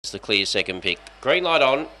It's the clear second pick. Green light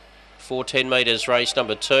on for 10 metres race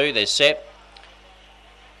number 2. They're set.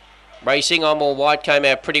 Racing on more white came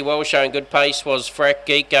out pretty well, showing good pace was Frack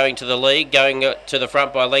Geek going to the lead, going to the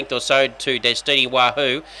front by a length or so to Destiny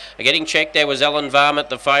Wahoo. Getting checked there was Ellen Varmint,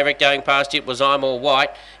 the favourite. Going past it was I'm All White,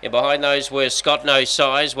 and behind those were Scott No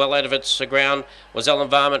Size. Well out of its ground was Ellen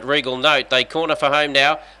Varmint, Regal Note. They corner for home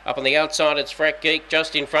now. Up on the outside it's Frack Geek.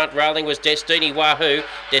 Just in front railing was Destiny Wahoo.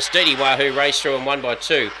 Destiny Wahoo raced through and won by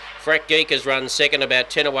 2. Frack Geek has run second,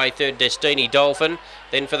 about 10 away third, Destiny Dolphin.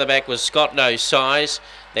 Then for the back was Scott No Size.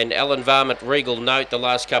 Then Ellen Varmint, Regal Note. The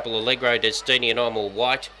last couple of Allegro, Destiny and I'm All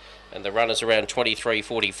White. And the runners around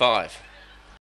 23.45.